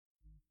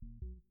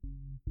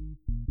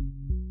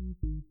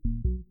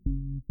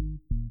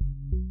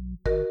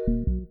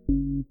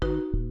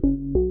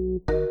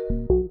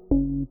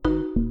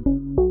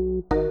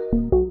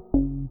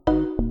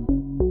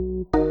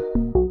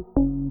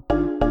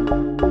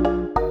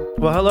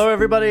Well, hello,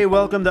 everybody.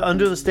 Welcome to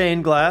Under the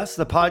Stained Glass,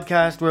 the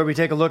podcast where we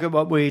take a look at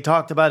what we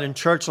talked about in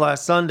church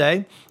last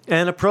Sunday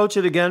and approach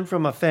it again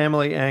from a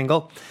family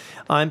angle.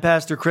 I'm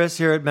Pastor Chris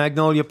here at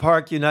Magnolia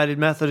Park United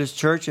Methodist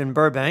Church in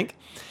Burbank,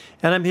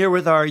 and I'm here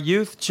with our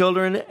Youth,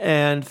 Children,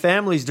 and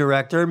Families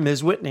Director,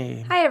 Ms.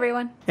 Whitney. Hi,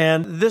 everyone.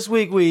 And this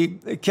week we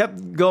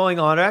kept going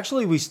on.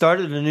 Actually, we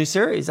started a new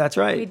series. That's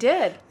right. We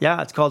did.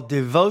 Yeah, it's called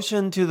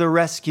Devotion to the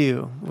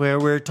Rescue, where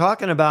we're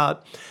talking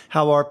about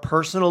how our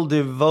personal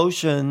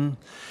devotion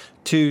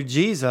to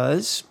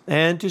Jesus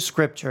and to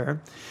Scripture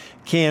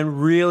can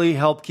really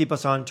help keep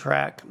us on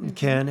track,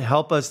 can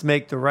help us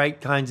make the right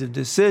kinds of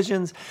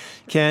decisions,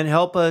 can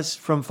help us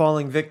from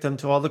falling victim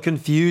to all the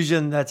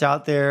confusion that's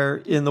out there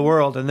in the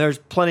world. And there's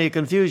plenty of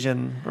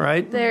confusion,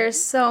 right?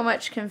 There's so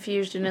much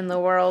confusion in the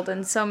world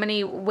and so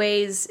many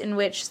ways in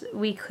which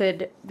we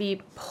could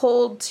be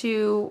pulled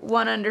to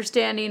one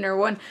understanding or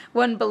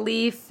one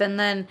belief and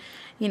then,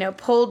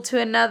 pulled to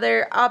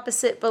another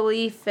opposite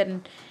belief,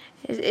 and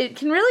it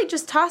can really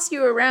just toss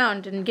you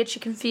around and get you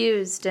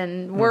confused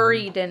and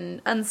worried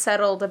and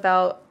unsettled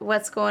about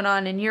what's going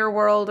on in your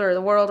world or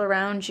the world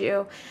around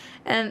you.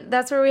 And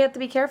that's where we have to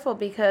be careful,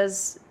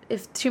 because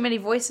if too many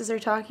voices are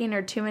talking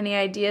or too many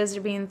ideas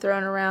are being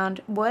thrown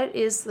around, what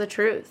is the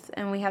truth?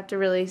 And we have to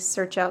really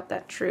search out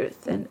that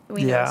truth. And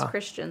we know as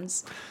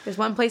Christians, there's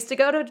one place to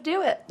go to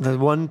do it. There's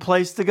one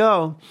place to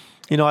go.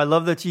 I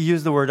love that you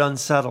use the word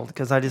unsettled,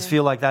 because I just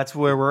feel like that's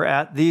where we're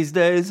at these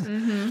days.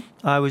 Mm-hmm.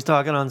 I was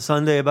talking on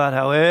Sunday about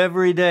how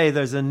every day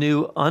there's a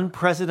new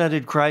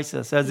unprecedented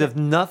crisis, as if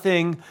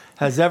nothing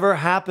has ever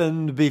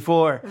happened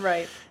before.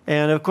 Right.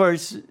 And of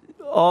course,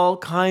 all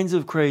kinds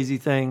of crazy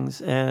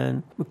things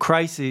and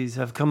crises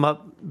have come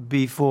up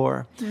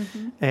before.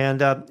 Mm-hmm.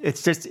 And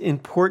it's just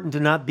important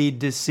to not be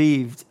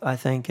deceived, I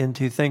think,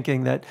 into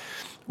thinking that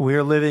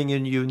we're living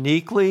in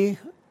uniquely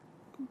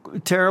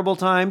terrible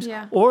times,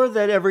 or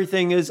that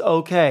everything is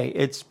okay.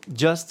 It's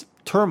just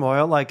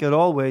turmoil, like it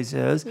always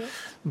is. Yeah.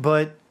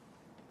 But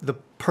the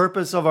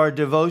purpose of our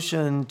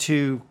devotion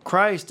to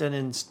Christ and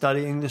in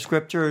studying the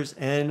Scriptures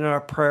and in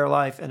our prayer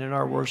life and in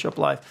our worship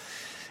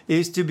life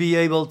is to be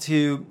able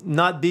to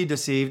not be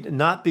deceived,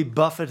 not be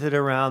buffeted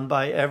around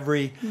by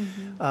every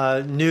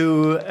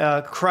new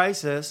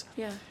crisis,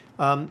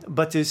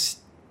 but to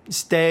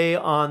stay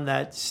on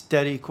that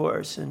steady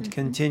course and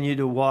continue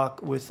to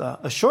walk with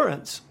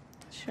assurance.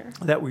 Sure.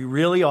 That we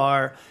really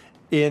are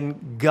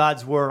in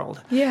God's world.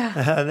 Yeah.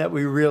 That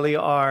we really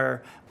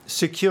are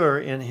secure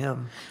in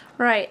Him.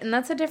 Right. And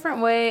that's a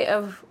different way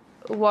of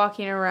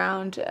walking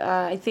around.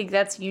 I think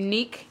that's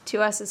unique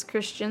to us as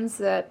Christians,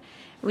 that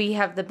we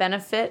have the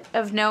benefit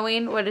of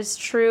knowing what is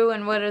true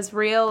and what is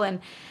real and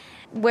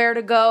where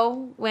to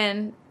go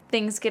when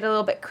things get a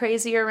little bit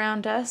crazy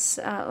around us.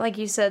 Like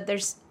you said,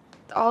 there's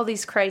all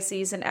these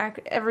crises, and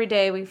every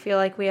day we feel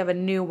like we have a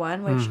new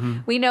one, which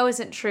we know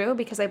isn't true,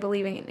 because I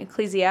believe in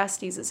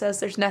Ecclesiastes it says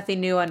there's nothing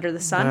new under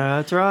the sun.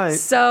 That's right.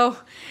 So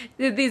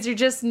these are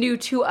just new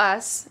to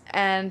us,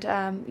 and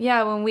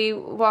when we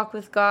walk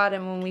with God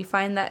and when we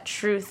find that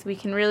truth, we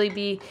can really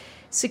be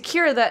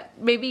secure that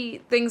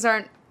maybe things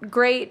aren't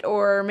great,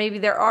 or maybe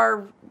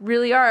there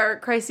really are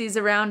crises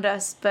around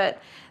us, but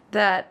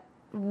that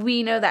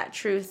we know that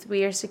truth.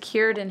 We are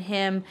secured in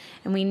Him,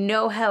 and we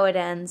know how it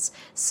ends,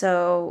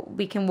 so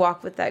we can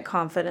walk with that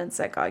confidence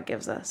that God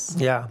gives us.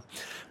 Yeah.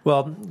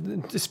 Well,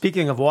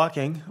 speaking of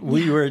walking,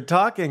 we were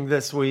talking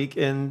this week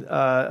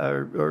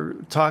or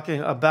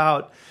talking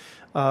about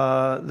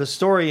the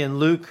story in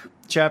Luke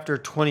chapter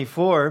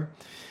 24,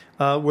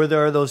 where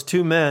there are those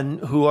two men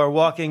who are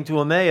walking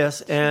to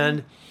Emmaus,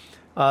 and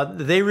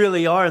they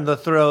really are in the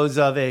throes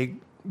of a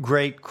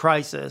great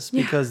crisis,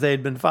 because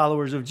they'd been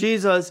followers of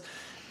Jesus,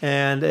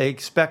 and they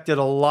expected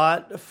a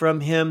lot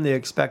from Him. They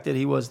expected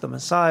He was the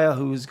Messiah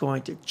who was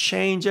going to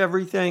change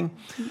everything.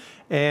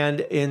 And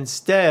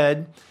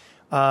instead,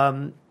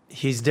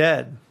 He's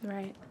dead.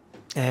 Right.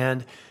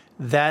 And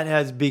that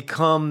has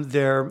become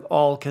their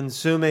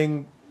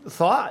all-consuming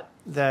thought,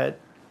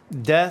 that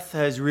death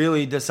has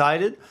really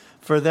decided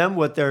for them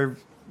what their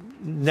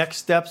next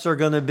steps are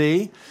going to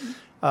be,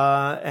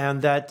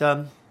 and that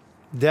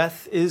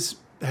death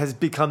has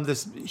become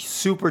this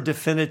super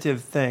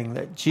definitive thing,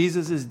 that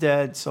Jesus is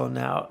dead, so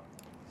now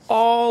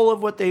all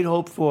of what they'd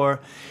hoped for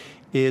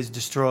is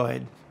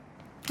destroyed.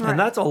 Right. And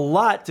that's a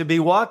lot to be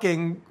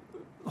walking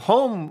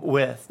home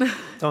with,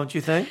 don't you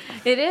think?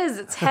 It is.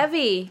 It's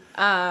heavy.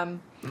 And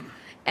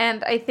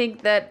I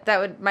think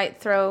that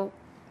might throw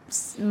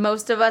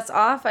most of us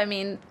off. I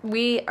mean,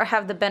 we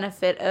have the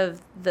benefit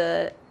of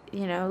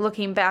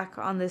looking back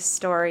on this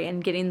story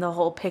and getting the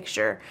whole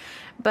picture.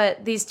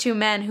 But these two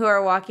men who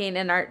are walking,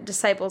 and our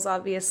disciples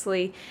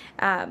obviously,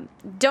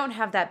 don't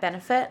have that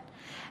benefit.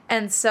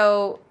 And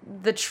so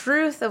the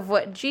truth of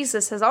what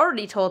Jesus has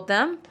already told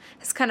them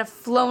has kind of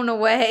flown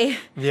away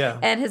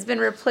and has been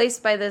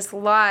replaced by this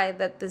lie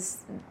that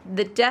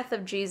the death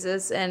of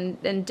Jesus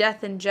and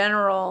death in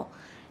general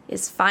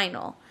is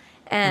final.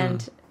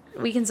 And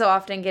we can so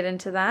often get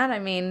into that. I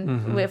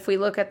mean, if we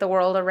look at the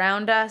world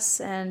around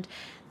us and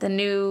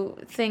new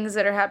things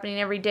that are happening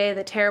every day,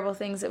 the terrible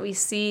things that we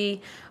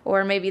see,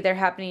 or maybe they're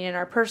happening in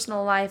our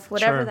personal life,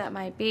 whatever Sure. that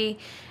might be,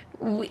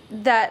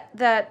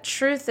 that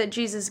truth that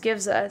Jesus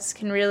gives us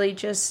can really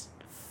just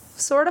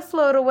sort of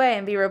float away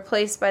and be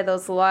replaced by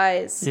those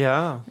lies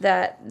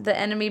that the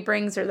enemy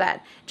brings, or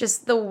that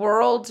just the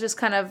world just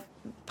kind of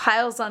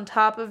piles on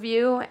top of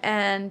you,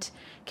 and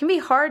can be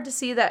hard to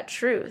see that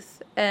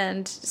truth.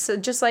 And so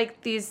just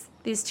like these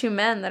two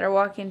men that are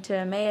walking to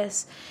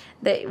Emmaus,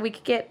 that we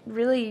could get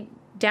really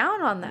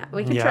down on that.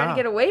 We can try to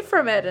get away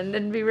from it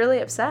and be really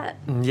upset.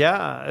 Yeah,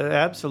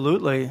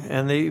 absolutely.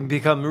 And they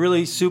become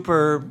really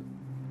super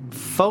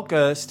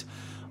focused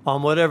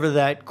on whatever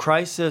that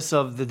crisis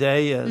of the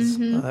day is,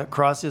 that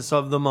crisis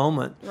of the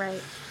moment.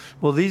 Right.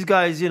 Well, these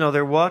guys,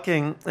 they're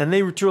walking, and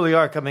they truly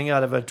are coming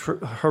out of a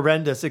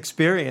horrendous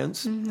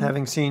experience,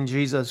 having seen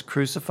Jesus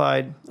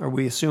crucified, or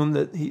we assume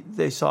that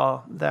they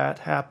saw that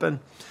happen.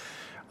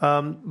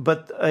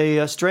 But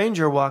a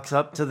stranger walks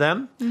up to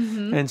them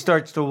and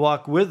starts to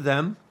walk with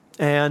them,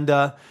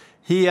 and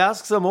he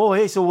asks them, "Oh,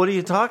 hey, so what are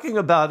you talking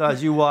about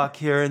as you walk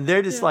here?" And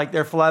they're just like,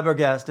 they're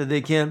flabbergasted. They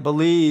can't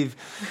believe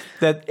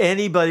that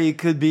anybody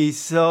could be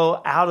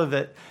so out of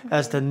it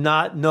as to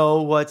not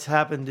know what's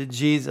happened to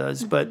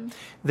Jesus. But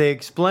they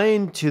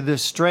explain to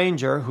this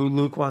stranger, who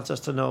Luke wants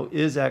us to know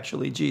is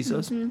actually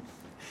Jesus.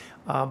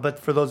 But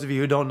for those of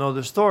you who don't know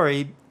the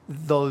story,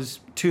 those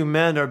two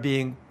men are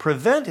being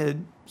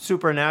prevented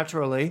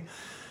supernaturally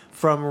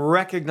from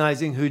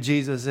recognizing who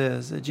Jesus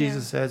is, that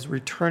Jesus has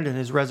returned in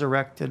his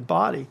resurrected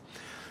body.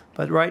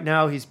 But right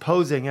now he's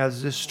posing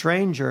as this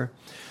stranger.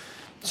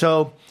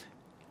 So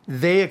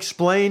they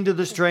explain to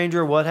the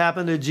stranger what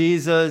happened to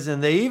Jesus,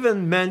 and they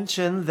even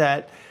mention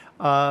that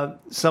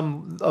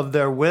some of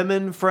their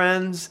women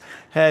friends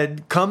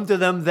had come to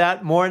them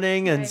that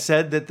morning and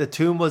said that the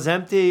tomb was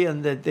empty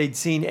and that they'd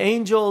seen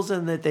angels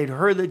and that they'd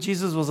heard that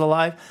Jesus was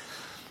alive.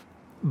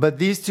 But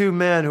these two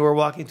men who are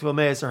walking to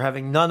Emmaus are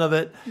having none of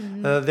it.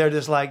 They're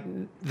just like,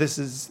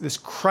 this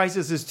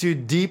crisis is too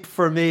deep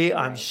for me.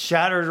 I'm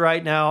shattered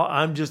right now.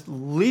 I'm just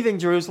leaving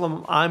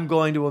Jerusalem. I'm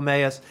going to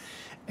Emmaus.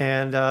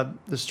 And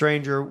the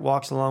stranger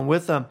walks along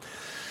with them.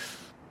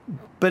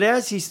 But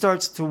as he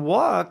starts to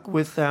walk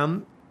with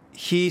them,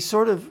 he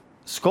sort of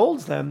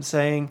scolds them,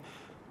 saying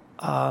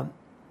that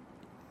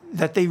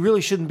they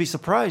really shouldn't be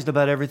surprised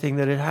about everything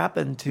that had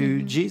happened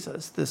to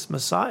Jesus, this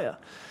Messiah.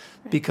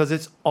 Because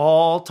it's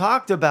all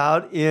talked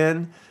about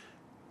in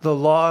the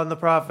law and the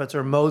prophets,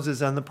 or Moses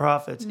and the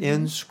prophets,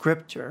 in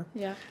Scripture.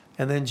 Yeah.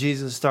 And then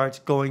Jesus starts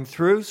going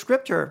through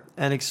Scripture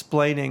and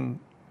explaining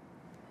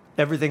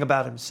everything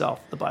about himself,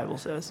 the Bible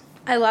says.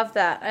 I love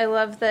that. I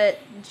love that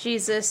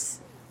Jesus,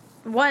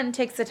 one,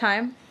 takes the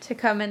time to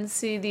come and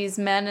see these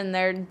men in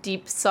their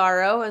deep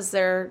sorrow as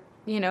they're,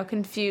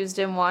 confused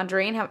and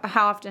wandering.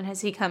 How often has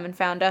he come and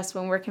found us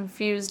when we're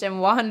confused and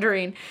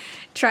wandering,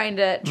 trying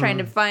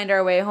to find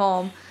our way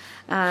home?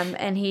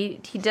 And he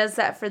does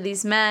that for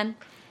these men.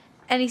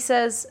 And he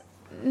says,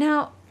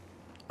 "Now,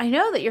 I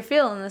know that you're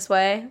feeling this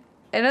way.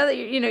 I know that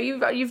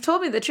you've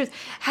told me the truth.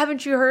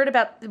 Haven't you heard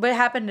about what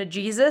happened to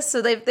Jesus?" So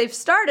they've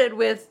started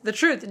with the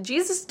truth.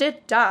 Jesus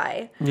did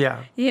die.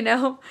 Yeah.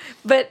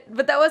 But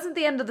that wasn't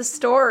the end of the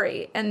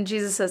story. And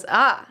Jesus says,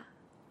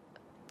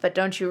 but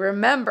don't you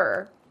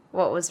remember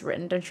what was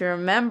written? Don't you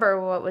remember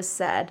what was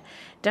said?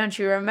 Don't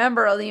you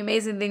remember all the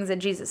amazing things that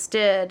Jesus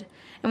did?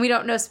 And we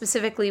don't know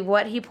specifically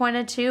what he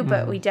pointed to,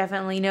 but we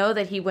definitely know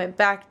that he went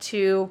back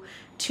to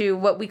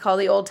what we call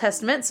the Old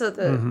Testament, so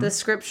the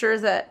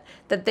scriptures that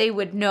they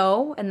would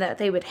know and that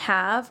they would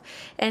have.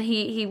 And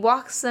he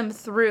walks them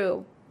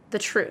through the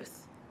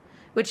truth,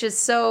 which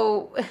is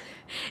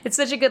it's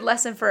such a good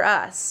lesson for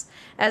us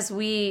as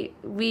we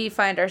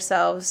find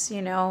ourselves,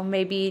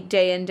 maybe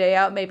day in, day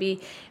out,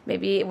 maybe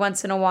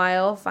once in a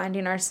while,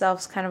 finding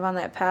ourselves kind of on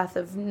that path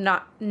of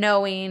not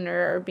knowing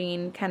or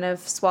being kind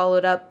of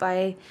swallowed up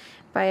by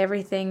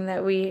everything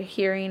that we're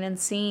hearing and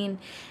seeing.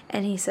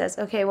 And he says,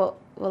 okay, well,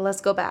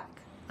 let's go back.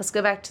 Let's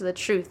go back to the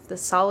truth, the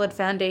solid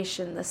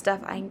foundation, the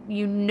stuff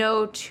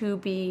to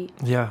be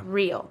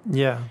real.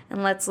 Yeah.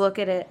 And let's look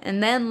at it.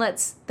 And then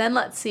let's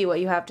see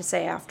what you have to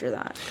say after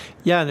that.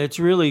 Yeah, and it's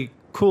really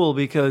cool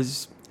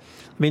because,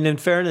 in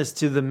fairness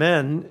to the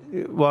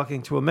men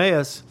walking to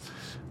Emmaus,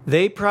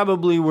 they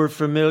probably were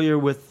familiar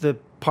with the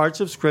parts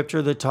of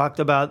Scripture that talked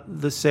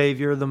about the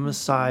Savior, the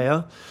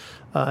Messiah,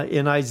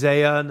 in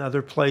Isaiah and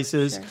other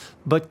places,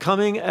 but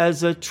coming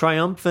as a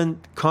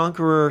triumphant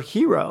conqueror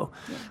hero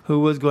who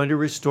was going to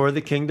restore the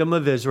kingdom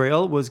of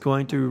Israel, was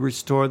going to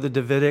restore the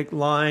Davidic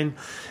line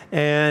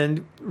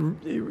and,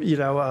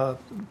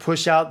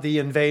 push out the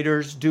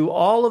invaders, do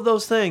all of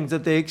those things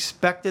that they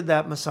expected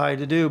that Messiah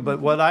to do. But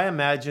what I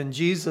imagine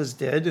Jesus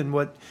did, and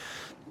what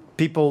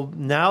people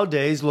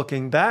nowadays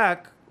looking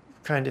back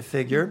kind of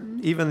figure,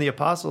 even the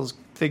apostles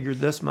figured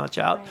this much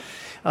out,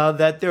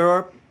 that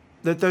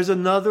there's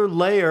another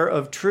layer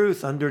of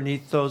truth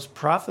underneath those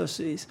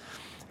prophecies.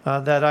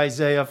 That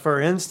Isaiah,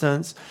 for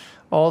instance,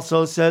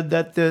 also said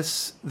that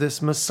this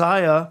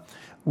Messiah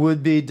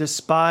would be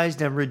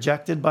despised and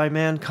rejected by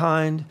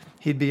mankind.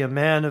 He'd be a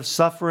man of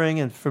suffering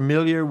and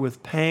familiar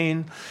with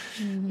pain,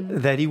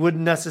 that he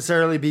wouldn't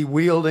necessarily be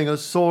wielding a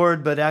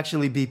sword, but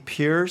actually be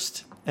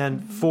pierced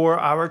and for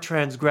our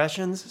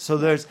transgressions. So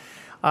there's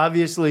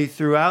obviously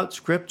throughout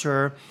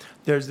Scripture,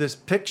 there's this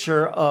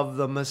picture of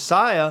the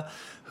Messiah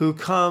who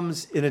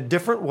comes in a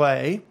different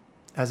way,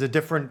 as a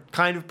different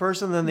kind of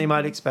person than they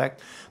might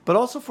expect, but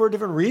also for a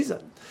different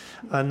reason.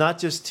 Not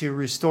just to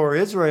restore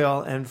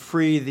Israel and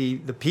free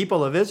the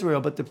people of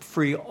Israel, but to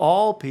free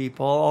all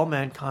people, all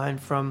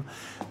mankind from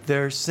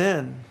their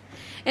sin.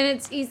 And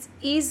it's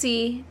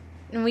easy,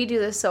 and we do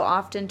this so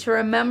often, to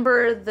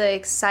remember the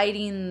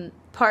exciting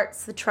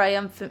parts, the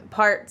triumphant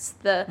parts,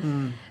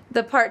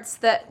 the parts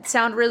that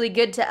sound really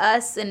good to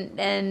us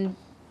and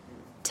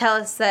tell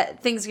us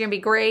that things are going to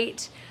be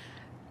great.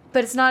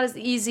 But it's not as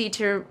easy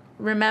to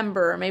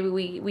remember. Maybe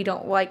we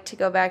don't like to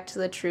go back to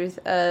the truth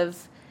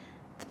of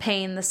the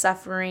pain, the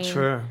suffering,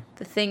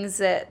 the things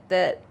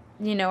that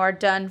are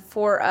done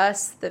for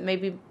us that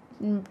maybe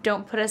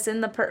don't put us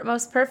in the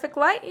most perfect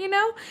light.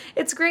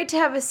 It's great to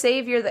have a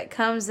Savior that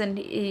comes and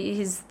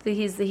he's the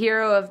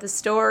hero of the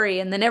story,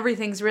 and then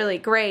everything's really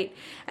great,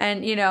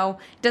 and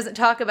doesn't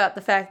talk about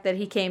the fact that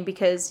he came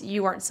because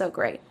you weren't so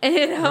great.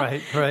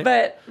 Right.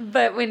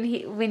 But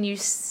when you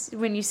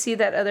see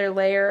that other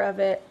layer of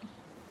it.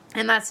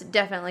 And that's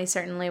definitely,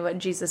 certainly what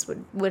Jesus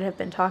would have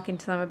been talking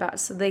to them about,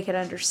 so they could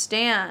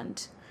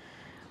understand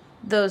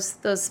those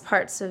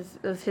parts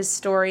of his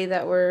story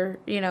that were,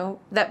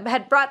 that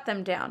had brought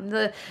them down.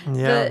 The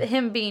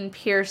him being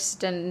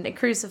pierced and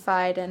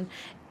crucified and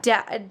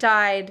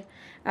died.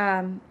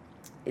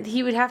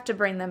 He would have to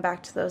bring them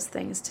back to those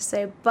things to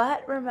say,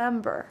 but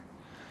remember,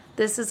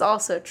 this is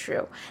also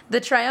true.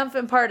 The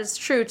triumphant part is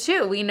true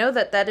too. We know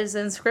that is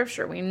in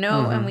Scripture. We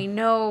know, and we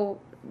know.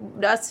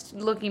 Us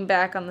looking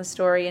back on the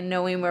story and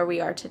knowing where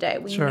we are today,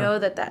 we know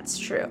that that's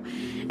true.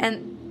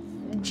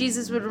 And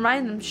Jesus would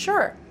remind them,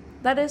 sure,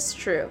 that is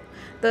true.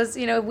 Those,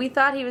 we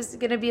thought he was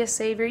going to be a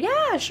savior.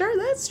 Yeah, sure,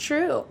 that's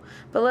true.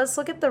 But let's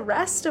look at the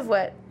rest of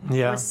what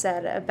was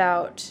said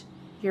about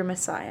your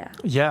Messiah.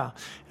 Yeah.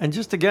 And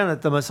just again,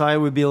 that the Messiah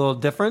would be a little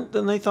different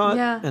than they thought.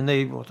 Yeah. And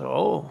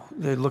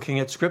they're looking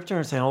at Scripture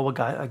and saying, well,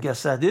 I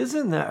guess that is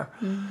in there.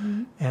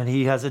 Mm-hmm. And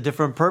he has a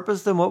different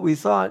purpose than what we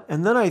thought.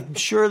 And then I'm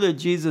sure that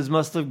Jesus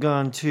must have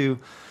gone to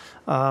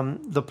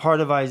the part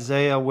of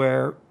Isaiah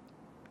where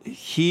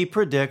he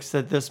predicts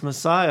that this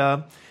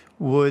Messiah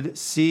would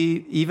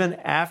see, even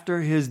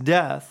after his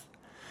death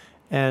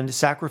and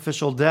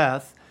sacrificial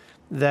death,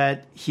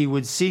 that he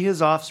would see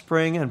his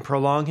offspring and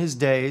prolong his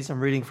days. I'm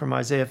reading from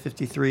Isaiah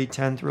 53,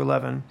 10 through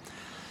 11.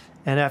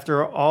 And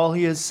after all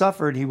he has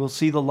suffered, he will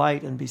see the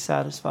light and be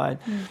satisfied.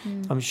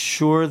 Mm-hmm. I'm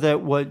sure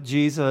that what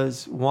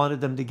Jesus wanted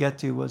them to get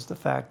to was the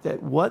fact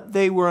that what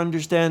they were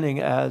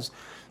understanding as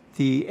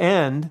the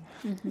end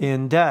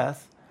in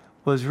death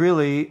was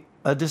really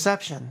a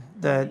deception.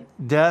 That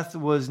death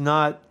was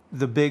not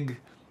the big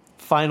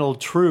final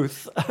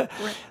truth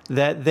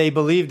that they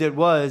believed it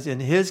was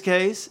in his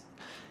case.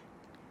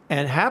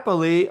 And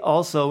happily,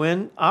 also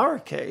in our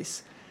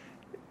case,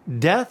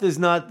 death is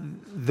not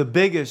the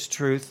biggest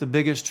truth. The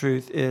biggest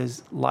truth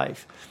is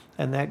life.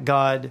 And that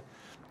God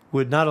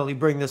would not only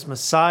bring this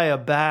Messiah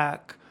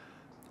back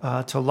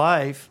to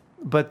life,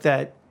 but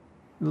that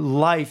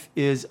life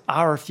is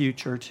our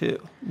future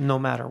too, no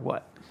matter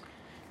what.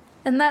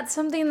 And that's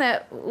something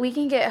that we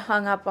can get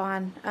hung up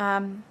on,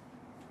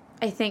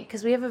 I think,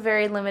 because we have a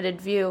very limited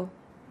view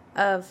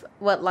of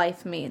what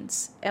life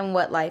means and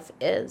what life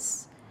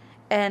is.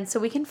 And so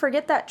we can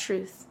forget that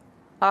truth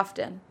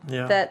often,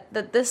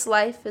 that this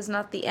life is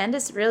not the end,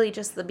 it's really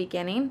just the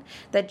beginning,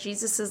 that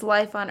Jesus'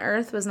 life on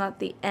earth was not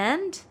the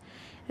end,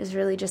 it was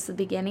really just the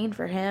beginning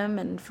for him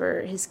and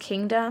for his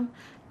kingdom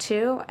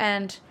too.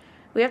 And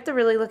we have to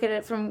really look at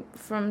it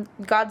from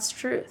God's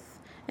truth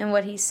and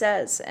what he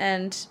says,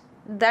 and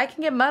that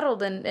can get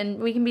muddled and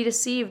we can be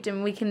deceived,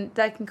 and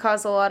that can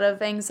cause a lot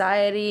of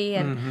anxiety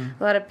and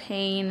a lot of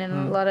pain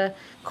and a lot of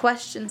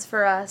questions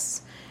for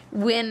us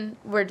when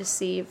we're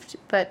deceived.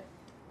 But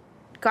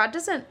God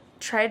doesn't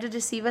try to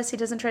deceive us. He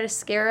doesn't try to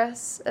scare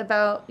us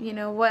about,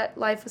 what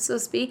life was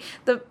supposed to be.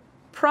 The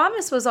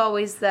promise was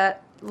always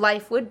that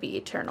life would be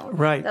eternal.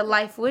 Right. That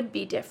life would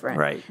be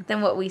different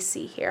than what we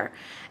see here.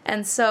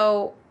 And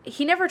so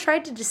he never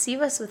tried to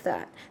deceive us with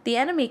that. The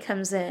enemy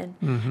comes in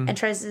and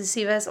tries to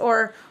deceive us,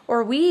 or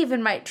we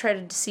even might try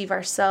to deceive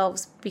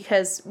ourselves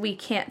because we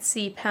can't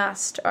see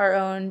past our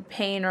own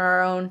pain or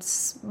our own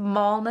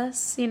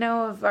smallness,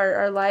 of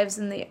our lives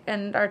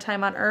and our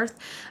time on earth.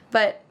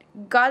 But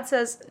God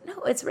says,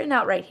 no, it's written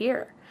out right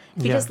here.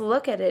 If you just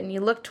look at it and you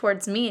look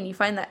towards me and you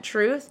find that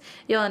truth,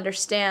 you'll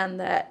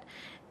understand that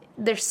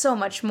there's so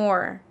much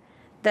more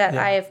that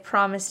I have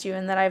promised you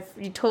and that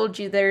I've told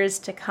you there is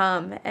to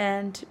come.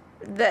 And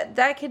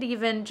that could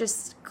even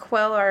just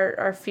quell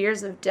our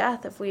fears of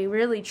death if we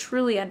really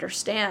truly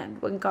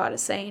understand what God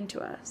is saying to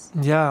us.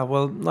 Yeah,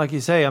 well, like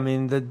you say, I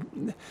mean,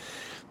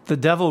 the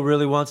devil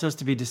really wants us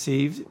to be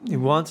deceived. He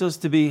wants us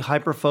to be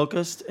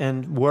hyper-focused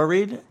and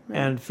worried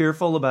and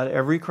fearful about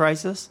every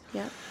crisis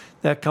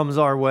that comes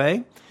our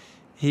way.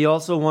 he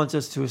also wants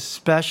us to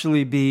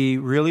especially be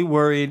really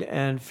worried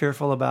and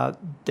fearful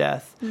about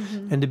death,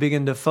 and to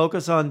begin to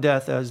focus on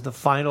death as the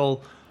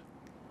final,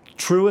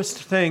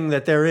 truest thing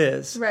that there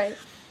is. Right.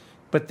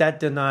 But that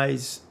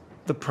denies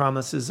the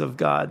promises of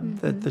God,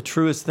 that the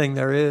truest thing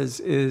there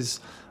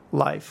is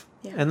life.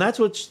 Yeah. And that's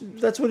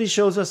what he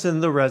shows us in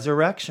the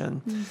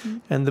resurrection.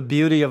 And the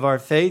beauty of our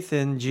faith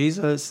in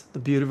Jesus, the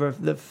beauty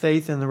of the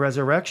faith in the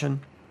resurrection,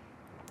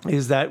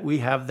 is that we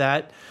have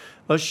that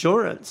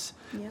assurance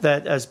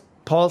that, as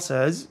Paul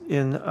says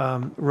in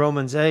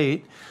Romans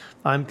 8,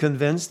 I'm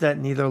convinced that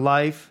neither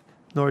life,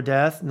 nor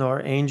death,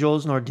 nor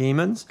angels, nor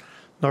demons,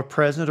 nor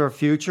present or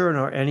future,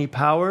 nor any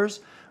powers,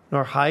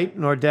 nor height,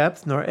 nor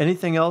depth, nor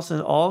anything else in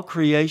all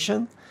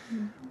creation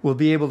will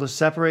be able to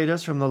separate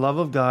us from the love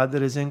of God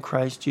that is in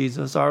Christ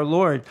Jesus our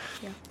Lord.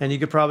 Yeah. And you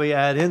could probably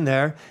add in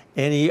there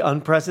any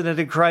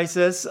unprecedented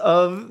crisis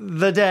of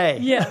the day.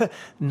 Yeah.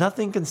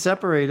 Nothing can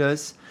separate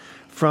us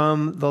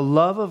from the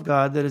love of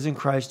God that is in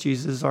Christ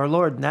Jesus our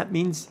Lord. And that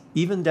means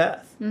even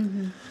death.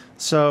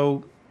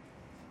 So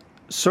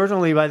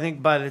certainly, I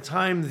think by the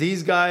time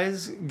these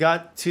guys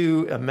got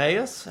to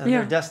Emmaus and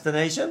their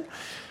destination,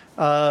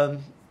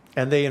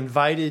 and they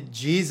invited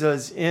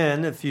Jesus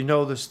in, if you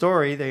know the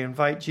story, they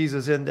invite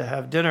Jesus in to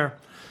have dinner.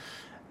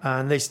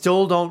 And they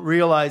still don't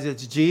realize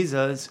it's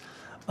Jesus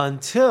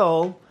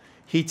until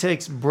he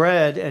takes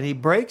bread and he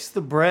breaks the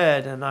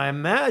bread. And I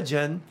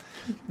imagine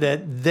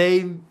that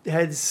they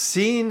had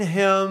seen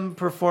him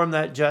perform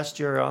that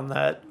gesture on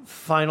that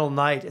final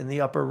night in the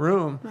upper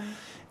room. Right.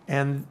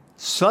 And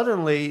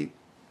suddenly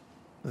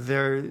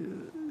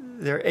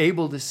they're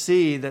able to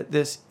see that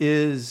this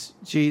is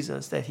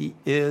Jesus, that he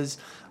is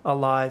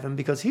alive. And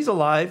because he's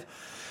alive,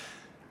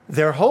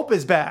 their hope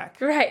is back.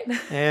 Right.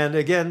 And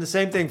again, the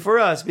same thing for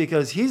us.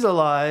 Because he's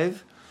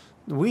alive,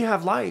 we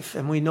have life,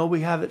 and we know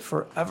we have it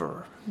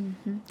forever.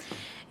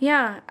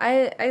 Yeah,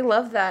 I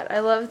love that. I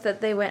love that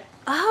they went,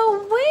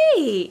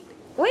 oh,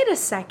 wait a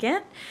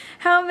second.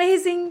 How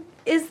amazing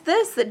is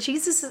this, that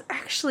Jesus is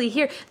actually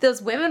here?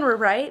 Those women were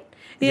right.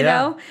 You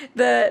know,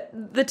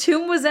 the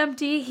tomb was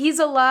empty. He's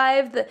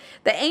alive.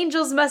 The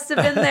angels must have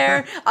been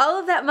there. All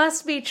of that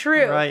must be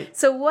true. Right.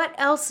 So what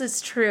else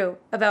is true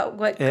about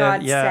what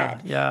God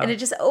said? Yeah. And it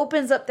just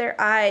opens up their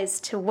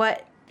eyes to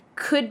what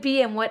could be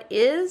and what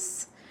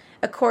is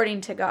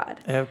according to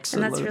God.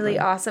 Absolutely. And that's really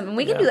awesome. And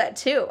we can do that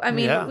too. I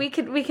mean, we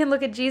can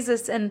look at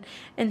Jesus and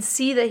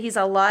see that he's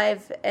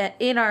alive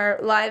in our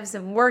lives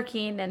and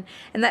working, and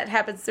that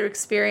happens through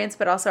experience,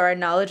 but also our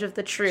knowledge of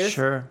the truth.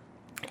 Sure.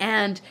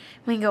 And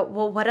we can go,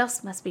 well, what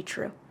else must be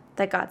true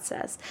that God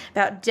says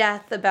about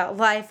death, about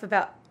life,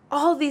 about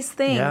all these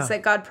things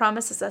that God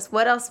promises us?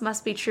 What else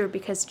must be true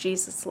because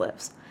Jesus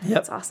lives? Yep.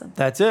 That's awesome.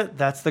 That's it.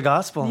 That's the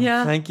gospel.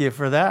 Yeah. Thank you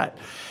for that.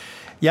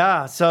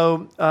 Yeah.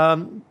 So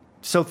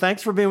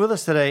thanks for being with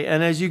us today.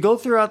 And as you go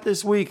throughout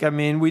this week, I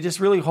mean, we just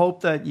really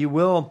hope that you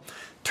will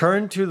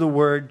turn to the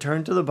Word,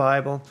 turn to the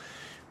Bible.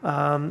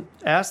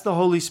 Ask the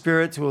Holy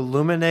Spirit to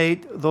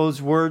illuminate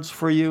those words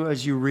for you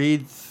as you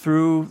read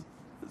through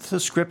the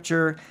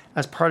Scripture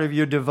as part of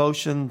your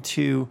devotion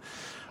to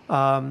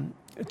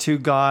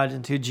God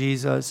and to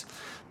Jesus,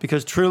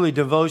 because truly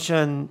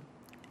devotion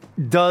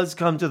does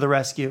come to the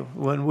rescue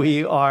when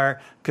we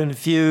are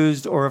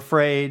confused or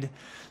afraid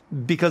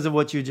because of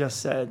what you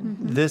just said.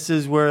 This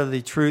is where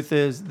the truth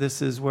is.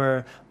 This is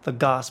where the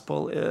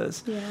gospel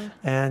is. Yeah.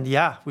 And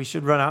we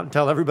should run out and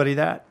tell everybody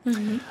that.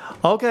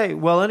 Okay,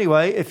 well,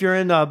 anyway, if you're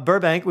in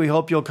Burbank, we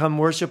hope you'll come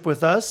worship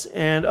with us.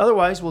 And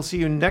otherwise, we'll see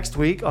you next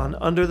week on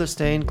Under the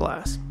Stained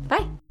Glass.